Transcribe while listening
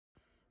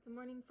Good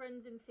morning,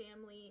 friends and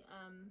family.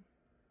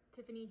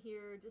 Tiffany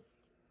here, just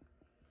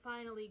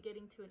finally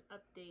getting to an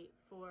update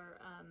for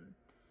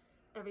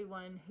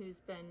everyone who's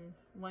been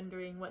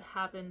wondering what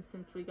happened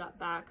since we got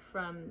back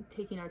from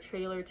taking our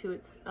trailer to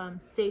its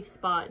safe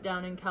spot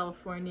down in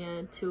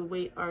California to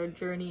await our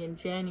journey in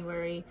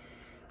January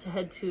to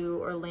head to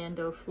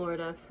Orlando,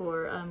 Florida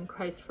for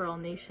Christ for All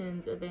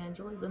Nations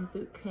Evangelism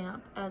Bootcamp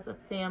as a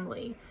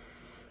family.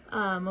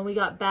 When we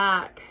got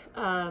back,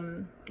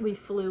 we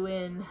flew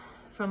in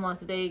from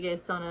Las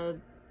Vegas on a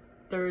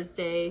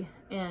Thursday,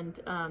 and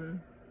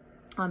on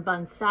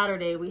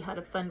Saturday we had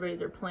a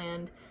fundraiser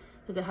planned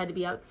because it had to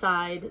be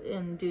outside,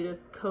 and due to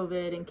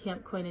COVID, and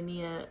Camp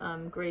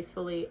Koinonia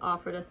gracefully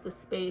offered us the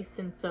space,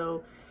 and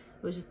so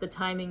it was just the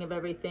timing of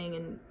everything,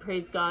 and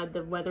praise God,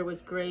 the weather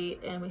was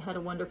great and we had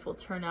a wonderful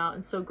turnout,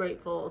 and so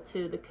grateful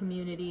to the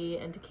community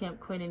and to Camp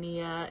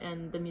Koinonia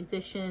and the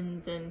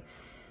musicians and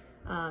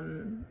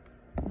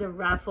the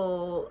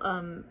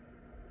raffle,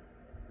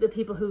 the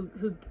people who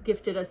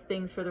gifted us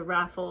things for the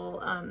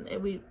raffle.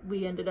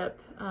 We ended up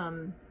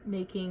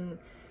making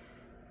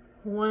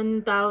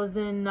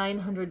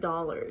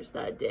 $1,900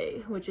 that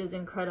day, which is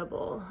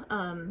incredible.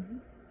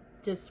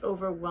 Just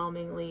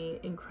overwhelmingly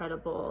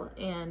incredible.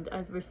 And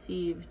I've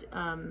received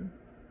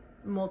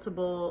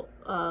multiple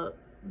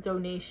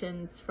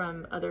donations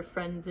from other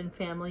friends and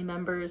family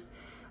members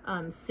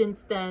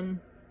since then.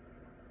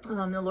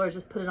 The Lord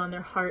just put it on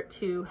their heart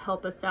to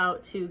help us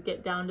out to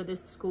get down to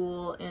this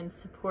school and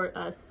support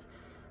us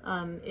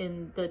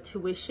in the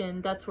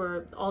tuition. That's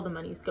where all the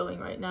money's going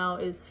right now,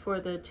 is for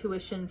the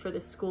tuition for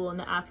the school and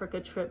the Africa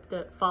trip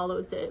that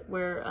follows it,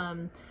 where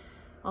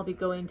I'll be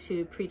going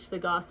to preach the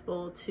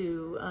gospel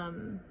to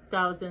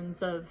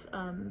thousands of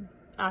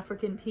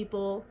African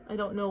people. I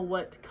don't know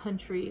what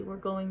country we're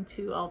going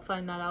to. I'll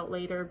find that out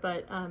later,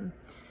 but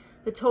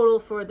the total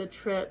for the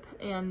trip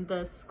and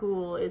the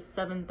school is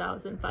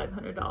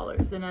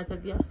 $7,500, and as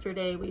of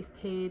yesterday we've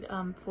paid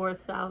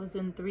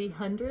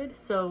 $4,300,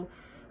 so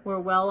we're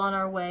well on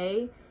our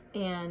way,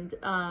 and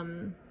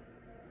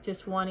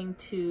just wanting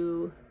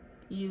to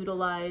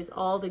utilize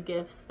all the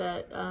gifts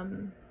that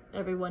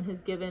everyone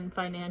has given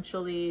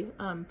financially,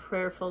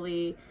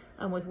 prayerfully,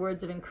 with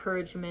words of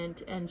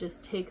encouragement, and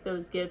just take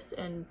those gifts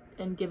and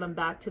give them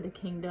back to the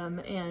kingdom,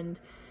 and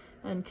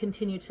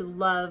continue to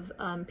love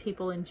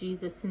people in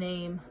Jesus'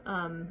 name,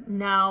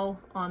 now,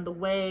 on the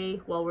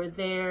way, while we're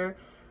there,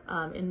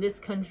 in this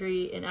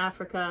country, in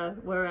Africa,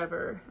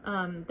 wherever.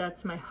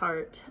 That's my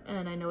heart,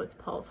 and I know it's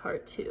Paul's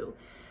heart too.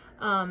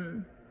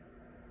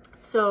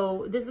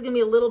 So this is going to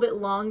be a little bit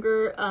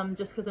longer,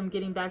 just because I'm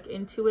getting back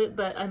into it,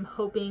 but I'm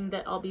hoping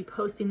that I'll be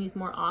posting these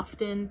more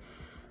often.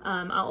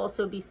 I'll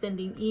also be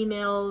sending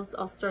emails.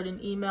 I'll start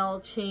an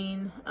email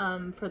chain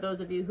for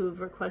those of you who have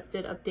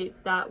requested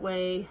updates that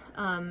way.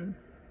 And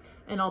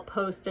I'll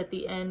post at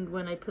the end,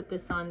 when I put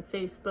this on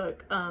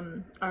Facebook,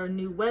 our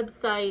new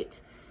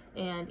website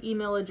and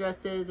email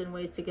addresses and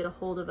ways to get a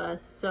hold of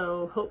us.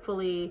 So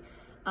hopefully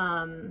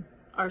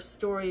our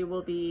story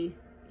will be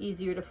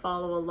easier to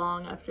follow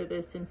along after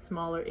this in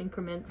smaller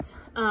increments.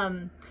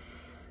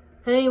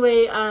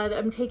 Anyway,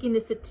 I'm taking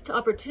this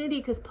opportunity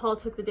because Paul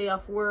took the day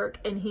off work,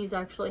 and he's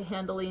actually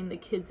handling the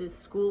kids'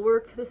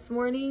 schoolwork this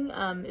morning.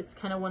 It's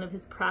kind of one of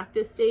his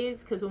practice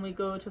days, because when we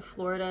go to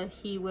Florida,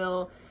 he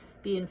will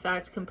be, in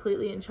fact,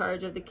 completely in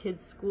charge of the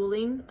kids'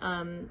 schooling.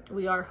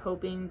 We are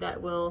hoping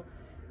that we'll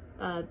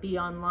be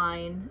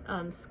online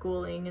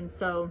schooling, and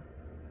so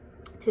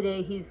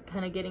today he's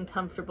kind of getting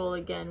comfortable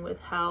again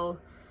with how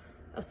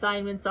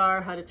assignments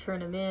are, how to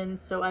turn them in.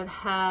 So I've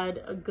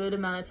had a good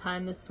amount of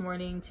time this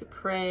morning to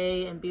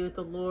pray and be with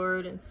the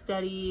Lord and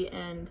study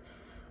and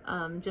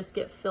just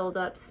get filled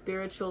up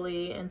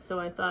spiritually. And so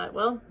I thought,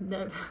 well,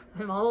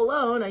 I'm all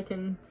alone, I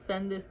can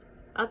send this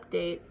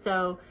update.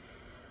 So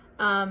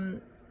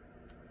I'm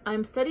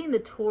studying the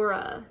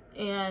Torah,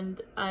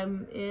 and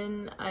I'm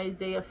in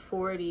Isaiah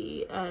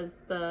 40 as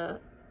the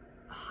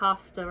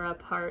Haftarah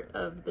part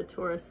of the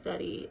Torah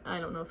study. I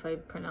don't know if I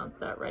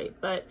pronounced that right,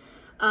 but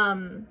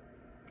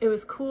it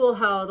was cool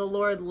how the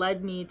Lord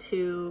led me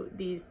to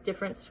these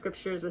different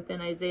scriptures within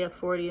Isaiah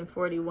 40 and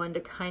 41 to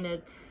kind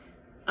of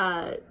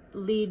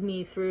lead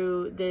me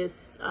through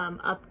this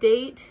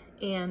update.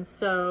 And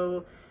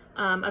so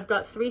I've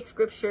got 3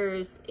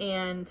 scriptures,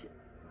 and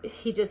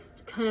he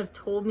just kind of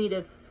told me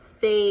to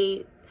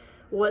say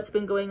what's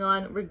been going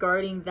on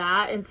regarding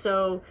that. And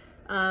so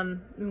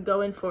I'm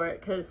going for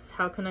it, because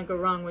how can I go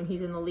wrong when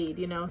he's in the lead,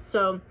 you know?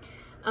 So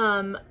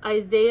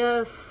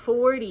Isaiah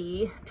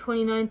 40,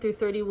 29 through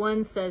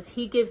 31 says,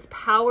 "He gives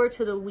power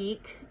to the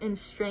weak and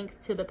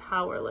strength to the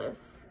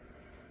powerless.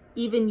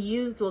 Even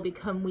youths will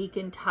become weak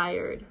and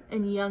tired,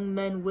 and young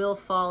men will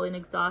fall in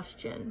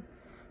exhaustion.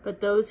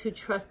 But those who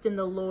trust in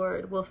the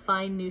Lord will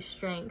find new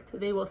strength.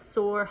 They will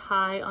soar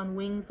high on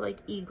wings like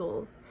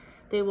eagles.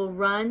 They will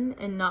run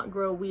and not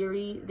grow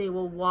weary. They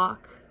will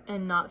walk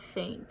and not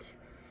faint."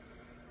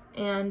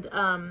 And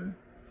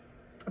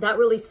that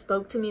really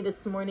spoke to me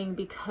this morning,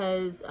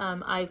 because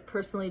I've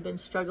personally been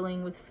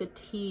struggling with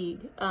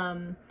fatigue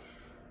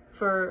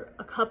for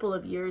a couple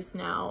of years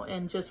now,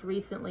 and just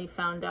recently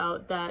found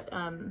out that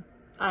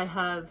I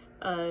have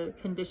a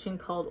condition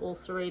called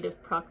ulcerative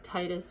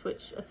proctitis,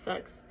 which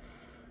affects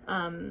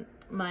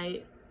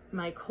my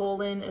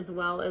colon as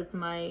well as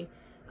my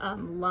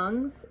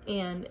lungs,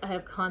 and I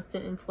have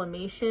constant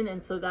inflammation,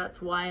 and so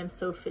that's why I'm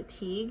so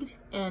fatigued.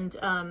 And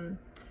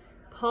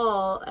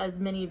Paul, as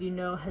many of you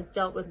know, has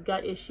dealt with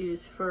gut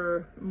issues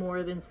for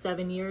more than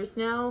 7 years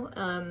now.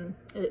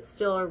 It's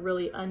still are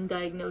really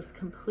undiagnosed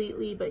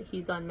completely, but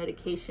he's on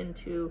medication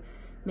to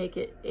make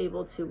it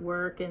able to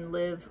work and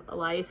live a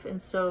life.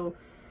 And so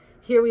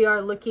here we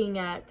are looking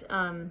at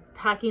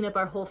packing up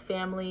our whole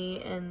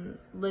family and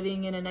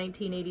living in a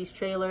 1980s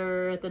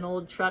trailer with an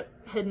old truck,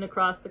 heading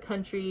across the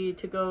country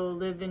to go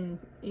live in,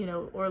 you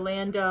know,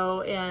 Orlando,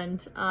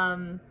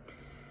 and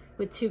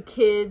with 2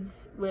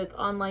 kids, with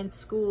online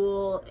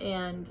school,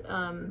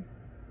 and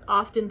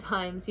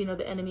oftentimes, you know,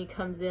 the enemy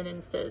comes in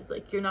and says,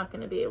 like, you're not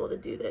going to be able to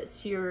do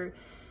this. You're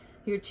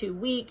too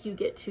weak. You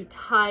get too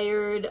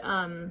tired.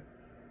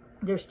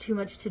 There's too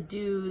much to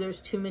do. There's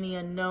too many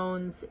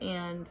unknowns.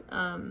 And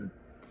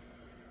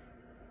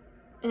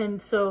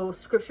so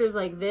scriptures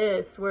like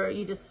this, where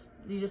you just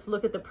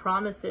look at the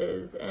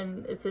promises,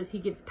 and it says he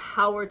gives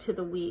power to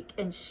the weak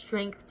and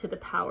strength to the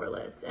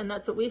powerless. And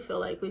that's what we feel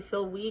like. We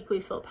feel weak.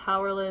 We feel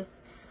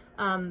powerless.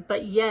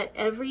 But yet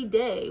every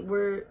day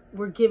we're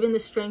given the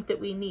strength that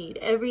we need.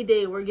 Every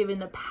day we're given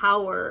the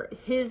power,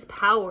 his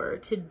power,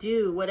 to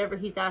do whatever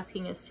he's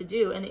asking us to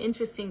do. And the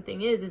interesting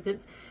thing is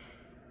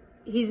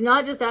he's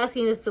not just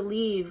asking us to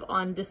leave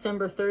on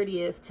December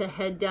 30th to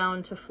head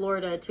down to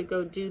Florida to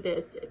go do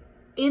this.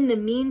 In the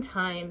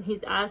meantime,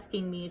 he's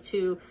asking me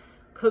to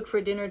cook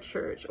for dinner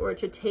church, or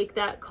to take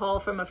that call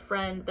from a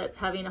friend that's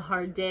having a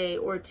hard day,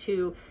 or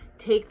to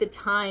take the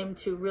time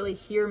to really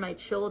hear my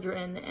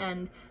children,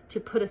 and to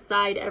put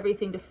aside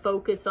everything to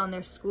focus on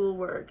their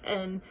schoolwork,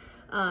 and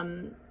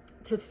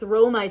to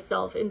throw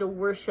myself into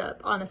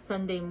worship on a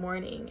Sunday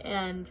morning.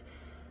 And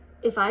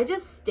if I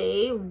just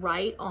stay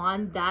right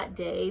on that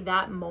day,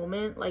 that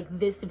moment, like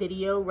this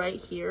video right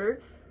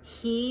here,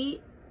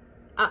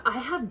 I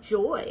have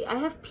joy. I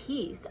have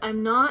peace.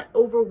 I'm not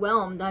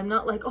overwhelmed. I'm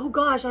not like, oh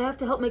gosh, I have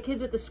to help my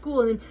kids with the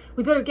school, and then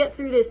we better get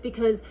through this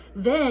because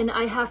then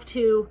I have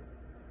to.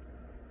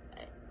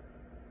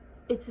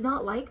 It's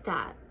not like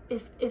that.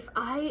 If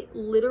I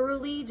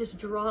literally just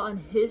draw on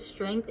his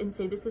strength and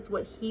say, this is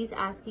what he's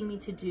asking me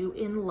to do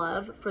in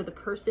love for the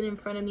person in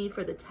front of me,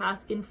 for the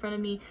task in front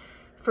of me,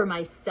 for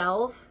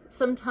myself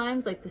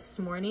sometimes, like this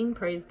morning,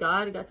 praise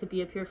God, I got to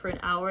be up here for an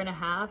hour and a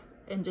half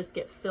and just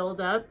get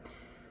filled up.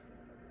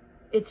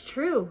 It's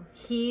true.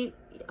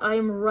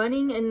 I'm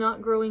running and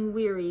not growing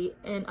weary,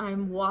 and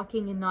I'm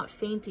walking and not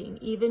fainting,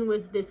 even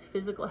with this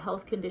physical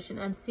health condition.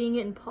 I'm seeing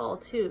it in Paul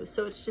too.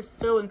 So it's just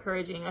so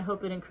encouraging. I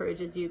hope it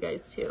encourages you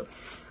guys too.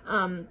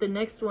 The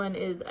next one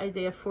is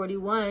Isaiah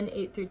 41,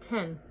 8 through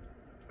 10.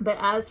 But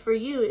as for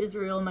you,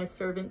 Israel, my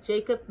servant,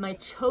 Jacob, my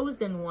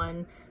chosen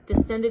one,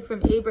 descended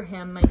from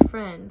Abraham, my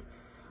friend,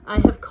 I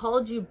have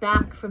called you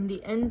back from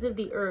the ends of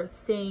the earth,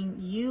 saying,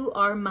 you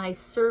are my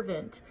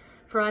servant.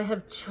 For I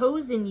have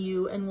chosen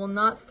you and will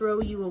not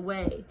throw you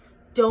away.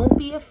 Don't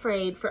be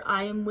afraid, for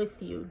I am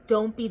with you.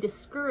 Don't be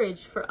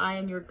discouraged, for I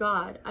am your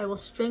God. I will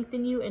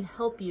strengthen you and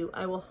help you.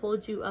 I will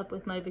hold you up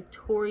with my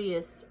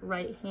victorious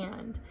right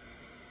hand.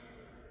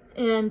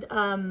 And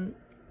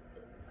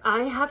I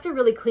have to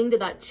really cling to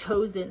that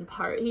chosen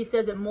part. He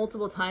says it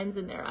multiple times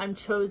in there. I'm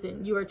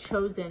chosen. You are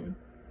chosen.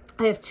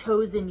 I have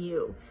chosen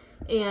you.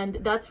 And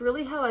that's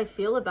really how I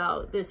feel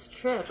about this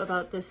trip,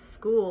 about this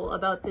school,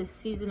 about this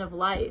season of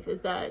life,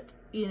 is that,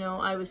 you know,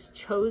 I was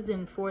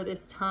chosen for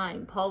this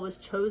time. Paul was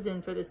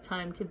chosen for this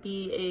time to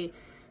be a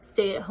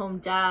stay-at-home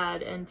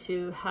dad and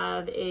to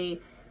have a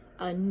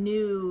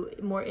new,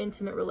 more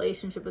intimate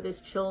relationship with his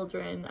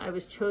children. I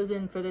was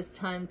chosen for this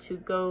time to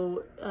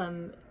go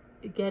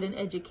get an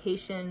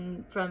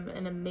education from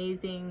an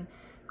amazing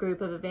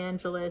group of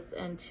evangelists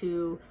and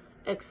to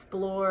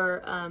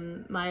explore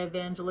my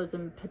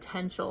evangelism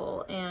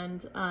potential.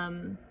 And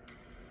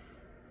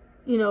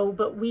you know,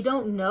 but we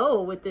don't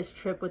know with this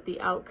trip what the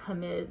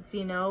outcome is.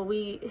 You know,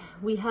 we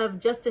have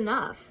just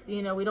enough.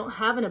 You know, we don't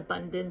have an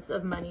abundance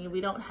of money.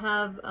 We don't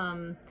have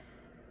a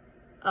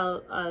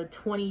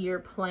 20-year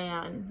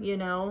plan. You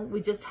know, we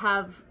just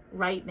have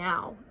right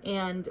now,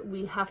 and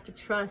we have to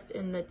trust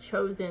in the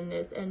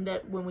chosenness, and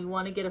that when we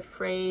want to get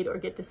afraid or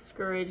get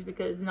discouraged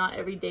because not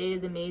every day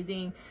is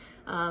amazing,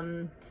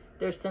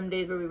 there's some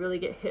days where we really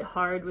get hit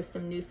hard with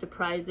some new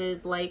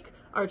surprises, like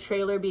our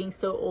trailer being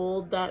so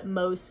old that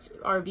most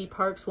RV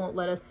parks won't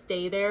let us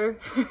stay there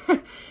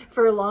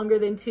for longer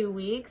than 2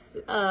 weeks,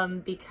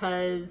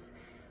 because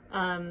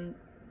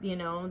you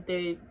know,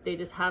 they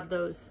just have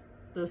those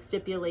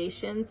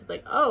stipulations. It's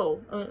like,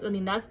 oh, I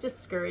mean, that's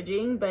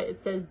discouraging, but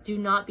it says, do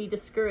not be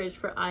discouraged,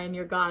 for I am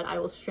your God. I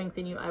will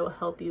strengthen you. I will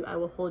help you. I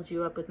will hold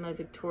you up with my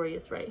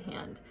victorious right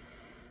hand.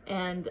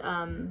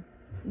 And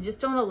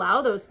just don't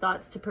allow those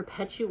thoughts to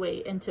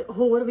perpetuate and to,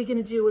 oh, what are we going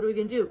to do? What are we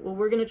going to do? Well,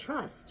 we're going to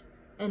trust,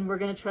 and we're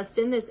going to trust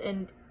in this.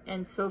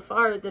 And so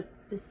far,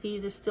 the the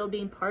seas are still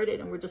being parted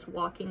and we're just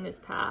walking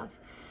this path.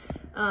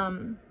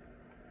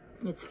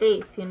 It's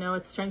faith, you know,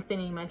 it's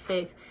strengthening my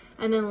faith.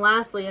 And then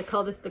lastly, I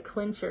call this the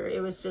clincher. It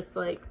was just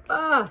like,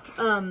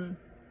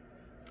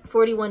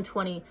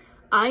 41:20.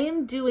 I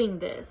am doing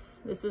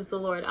this. This is the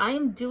Lord. I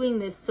am doing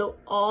this so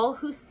all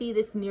who see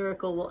this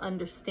miracle will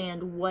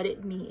understand what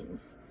it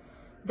means.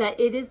 That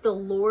it is the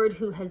Lord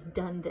who has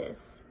done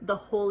this, the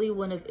Holy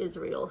One of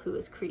Israel who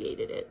has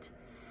created it.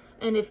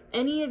 And if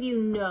any of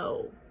you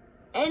know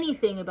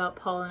anything about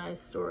Paul and I's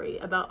story,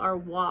 about our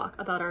walk,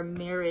 about our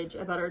marriage,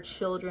 about our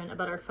children,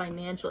 about our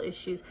financial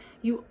issues,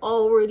 you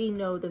already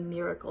know the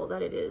miracle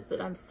that it is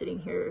that I'm sitting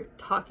here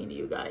talking to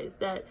you guys,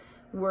 that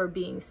we're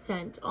being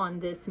sent on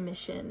this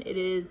mission.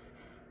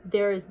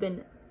 There has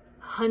been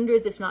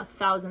hundreds, if not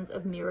thousands,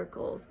 of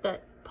miracles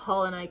that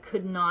Paul and I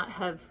could not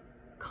have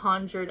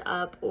conjured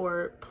up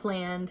or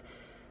planned.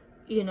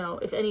 You know,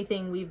 if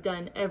anything, we've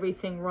done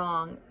everything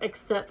wrong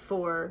except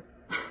for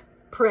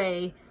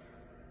pray,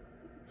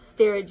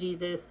 stare at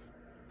Jesus,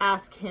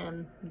 ask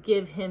him,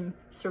 give him,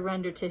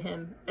 surrender to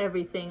him,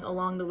 everything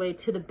along the way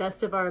to the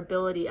best of our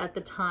ability at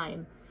the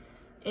time.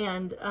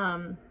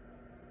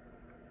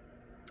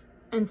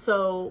 And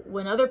so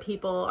when other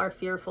people are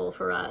fearful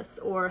for us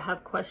or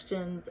have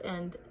questions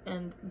and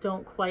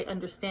don't quite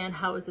understand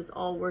how is this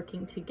all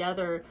working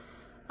together,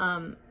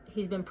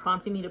 he's been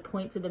prompting me to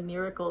point to the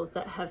miracles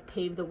that have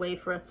paved the way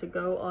for us to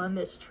go on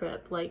this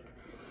trip. Like,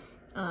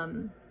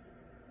 well,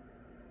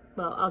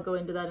 I'll go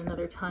into that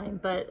another time.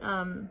 But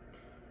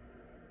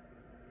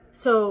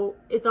so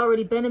it's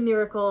already been a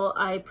miracle.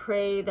 I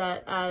pray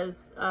that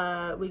as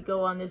we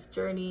go on this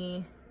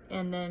journey,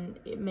 and then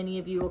many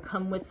of you will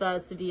come with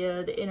us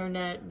via the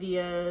internet,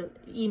 via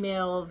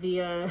email,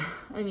 via,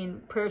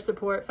 prayer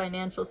support,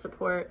 financial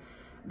support,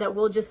 that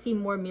we'll just see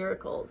more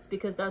miracles,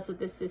 because that's what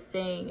this is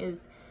saying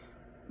is,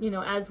 you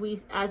know, as we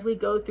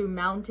go through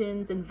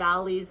mountains and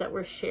valleys that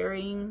we're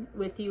sharing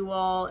with you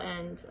all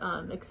and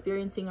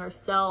experiencing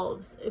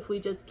ourselves, if we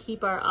just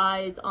keep our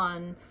eyes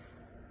on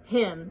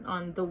him,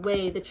 on the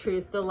way, the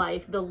truth, the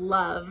life, the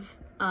love,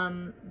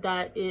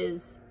 that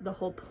is the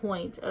whole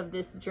point of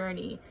this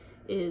journey,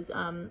 is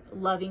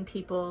loving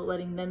people,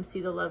 letting them see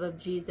the love of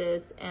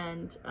Jesus,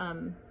 and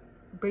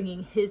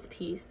bringing his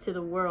peace to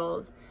the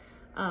world.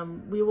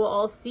 We will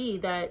all see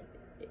that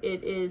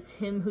it is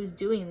him who's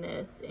doing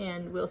this,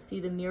 and we'll see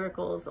the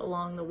miracles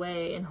along the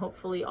way, and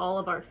hopefully all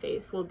of our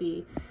faith will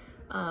be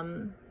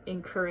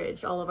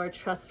encouraged, all of our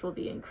trust will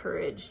be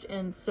encouraged.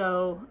 And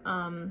so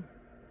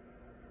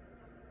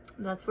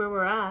that's where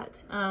we're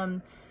at.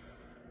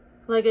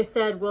 Like I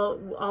said,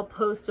 I'll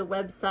post a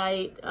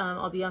website,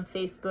 I'll be on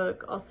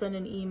Facebook, I'll send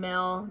an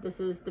email. This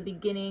is the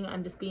beginning.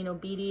 I'm just being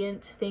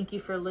obedient. Thank you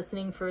for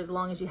listening for as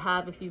long as you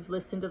have, if you've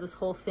listened to this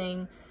whole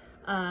thing.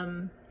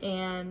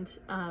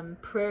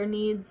 Prayer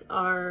needs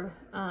are,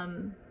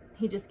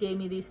 he just gave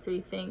me these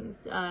 3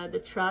 things.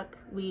 The truck,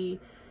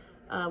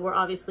 we're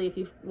obviously, if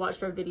you've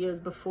watched our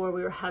videos before,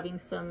 we were having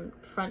some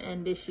front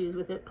end issues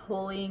with it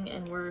pulling,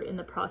 and we're in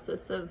the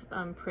process of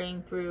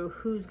praying through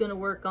who's going to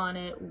work on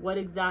it, what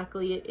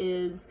exactly it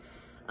is,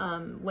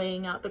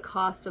 weighing out the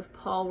cost of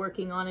Paul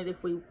working on it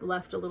if we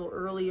left a little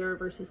earlier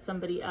versus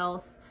somebody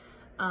else.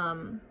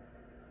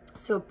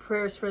 So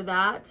prayers for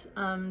that.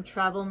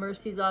 Travel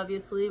mercies,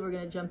 obviously. We're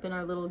going to jump in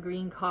our little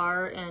green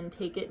car and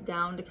take it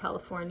down to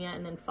California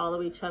and then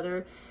follow each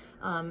other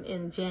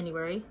in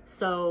January.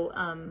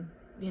 So,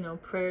 you know,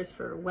 prayers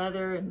for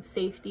weather and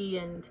safety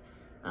and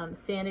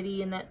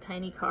sanity in that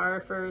tiny car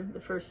for the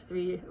first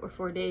 3 or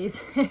 4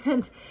 days.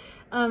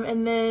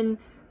 and then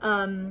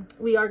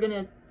we are going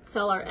to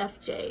sell our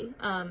FJ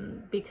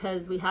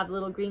because we have a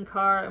little green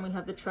car and we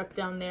have the truck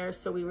down there,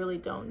 so we really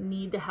don't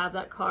need to have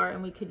that car,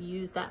 and we could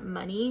use that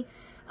money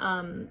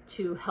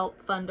to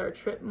help fund our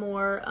trip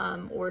more,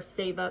 or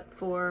save up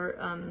for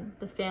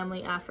the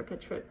family Africa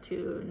trip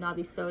to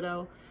Nabi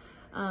Soto.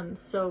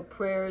 So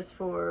prayers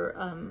for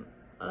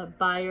a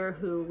buyer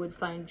who would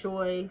find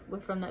joy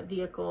from that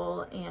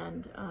vehicle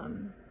and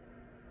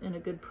a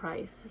good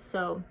price.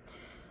 So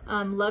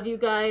love you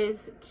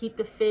guys. Keep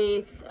the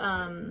faith.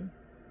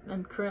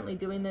 I'm currently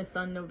doing this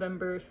on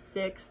November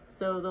 6th,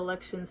 so the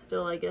election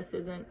still, I guess,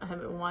 I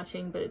haven't been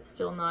watching, but it's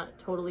still not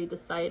totally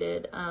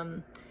decided.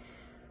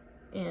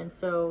 And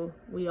so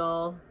we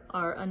all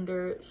are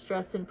under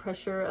stress and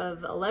pressure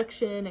of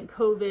election and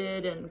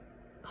COVID and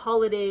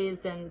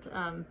holidays, and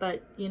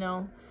but you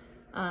know,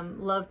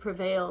 love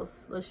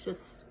prevails. Let's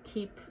just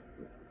keep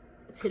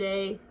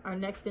today our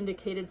next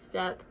indicated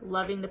step,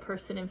 loving the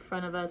person in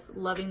front of us,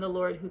 loving the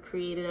Lord who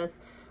created us,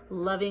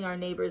 loving our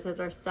neighbors as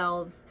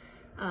ourselves,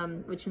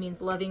 which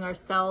means loving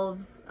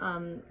ourselves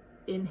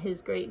in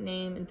his great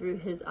name and through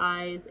his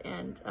eyes.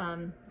 And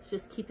let's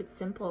just keep it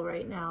simple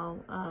right now,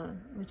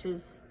 which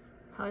is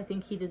how I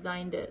think he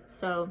designed it.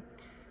 So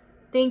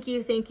thank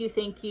you, thank you,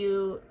 thank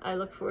you. I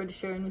look forward to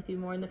sharing with you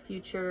more in the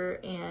future,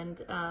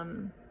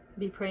 and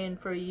be praying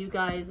for you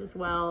guys as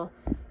well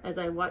as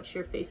I watch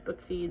your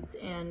Facebook feeds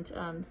and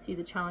see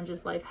the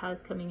challenges life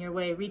has coming your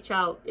way. Reach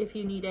out if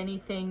you need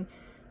anything,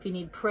 if you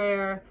need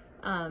prayer,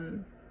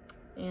 and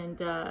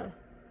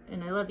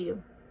and I love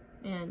you.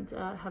 And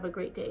have a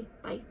great day.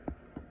 Bye.